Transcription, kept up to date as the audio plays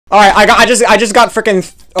Alright, I just got freaking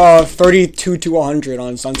 32 to 100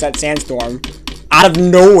 on Sunset Sandstorm. Out of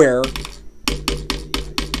nowhere.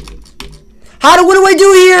 What do I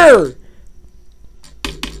do here?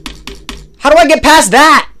 How do I get past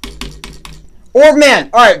that? Orb man.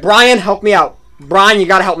 Alright, Brian, help me out. Brian, you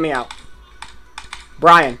gotta help me out.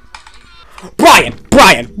 Brian.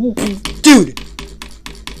 Dude.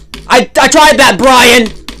 I tried that, Brian.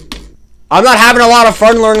 I'm not having a lot of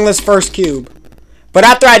fun learning this first cube. But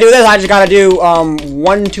after I do this, I just gotta do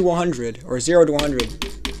 1 to 100 or 0 to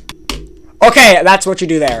 100. Okay, that's what you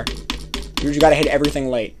do there. You just gotta hit everything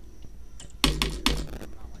late.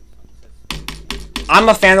 I'm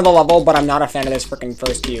a fan of the level, but I'm not a fan of this freaking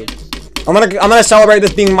first cube. I'm gonna celebrate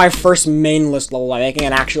this being my first main list level by making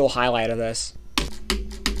an actual highlight of this.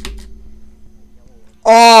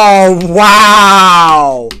 Oh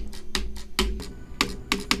wow!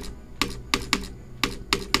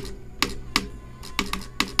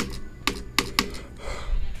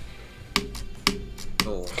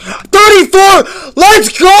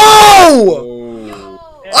 Let's go! Oh.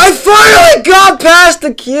 I finally got past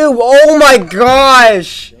the cube. Oh my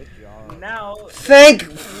gosh! Now, thank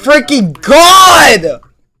freaking God!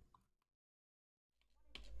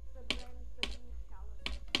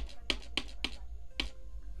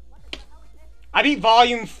 I beat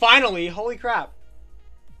volume finally. Holy crap!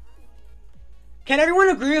 Can everyone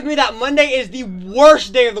agree with me that Monday is the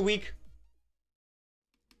worst day of the week?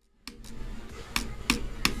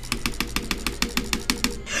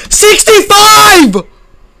 $65!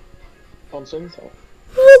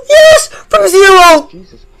 Yes! From 0!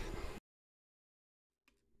 Jesus.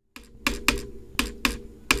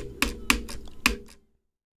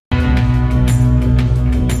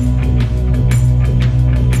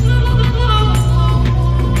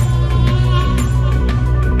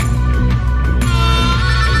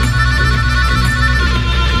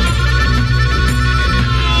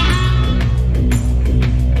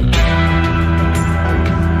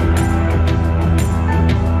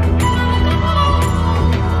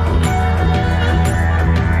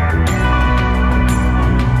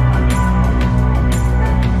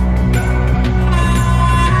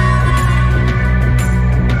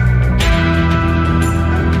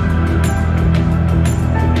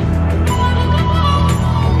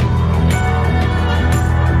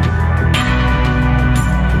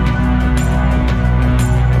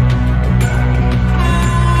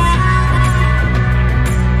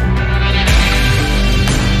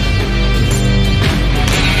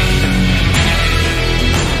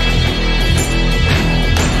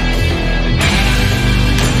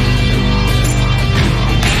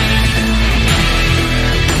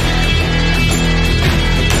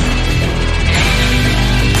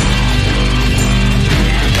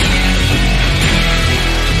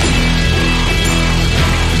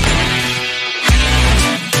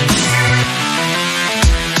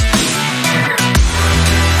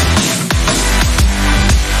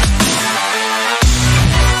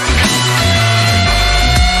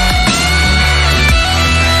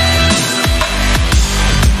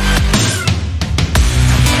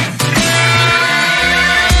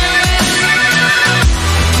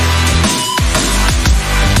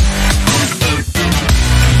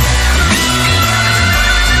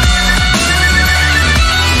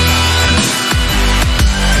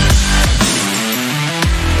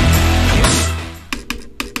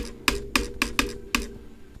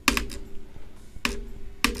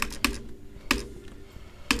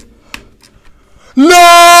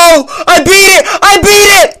 No! I beat it! I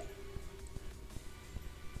beat it!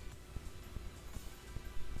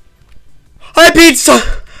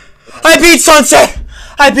 I beat Sunset!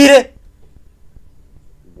 I beat it!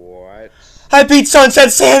 What? I beat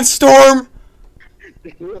Sunset Sandstorm!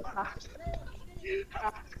 I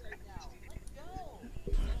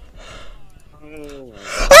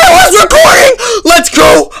was recording! Let's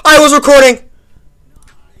go! I was recording!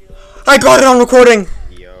 I got it on recording!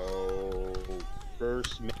 Yo,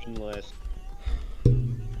 first main list.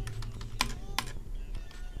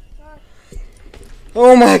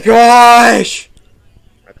 Oh my gosh!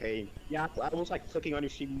 Okay, yeah, I was like clicking on your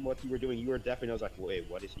stream what you were doing. You were deaf, and I was like, wait,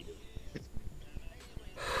 what is he doing?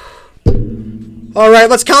 Alright,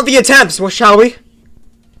 let's count the attempts, what shall we?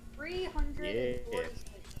 346.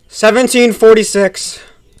 1746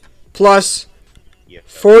 plus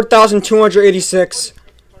 4,286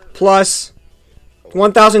 plus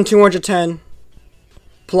 1,210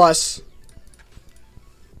 plus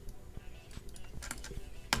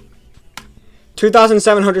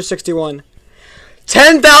 2,761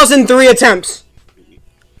 10,003 attempts.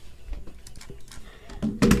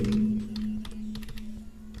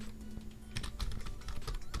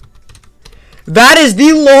 That is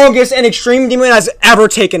the longest an extreme demon has ever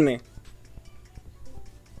taken me.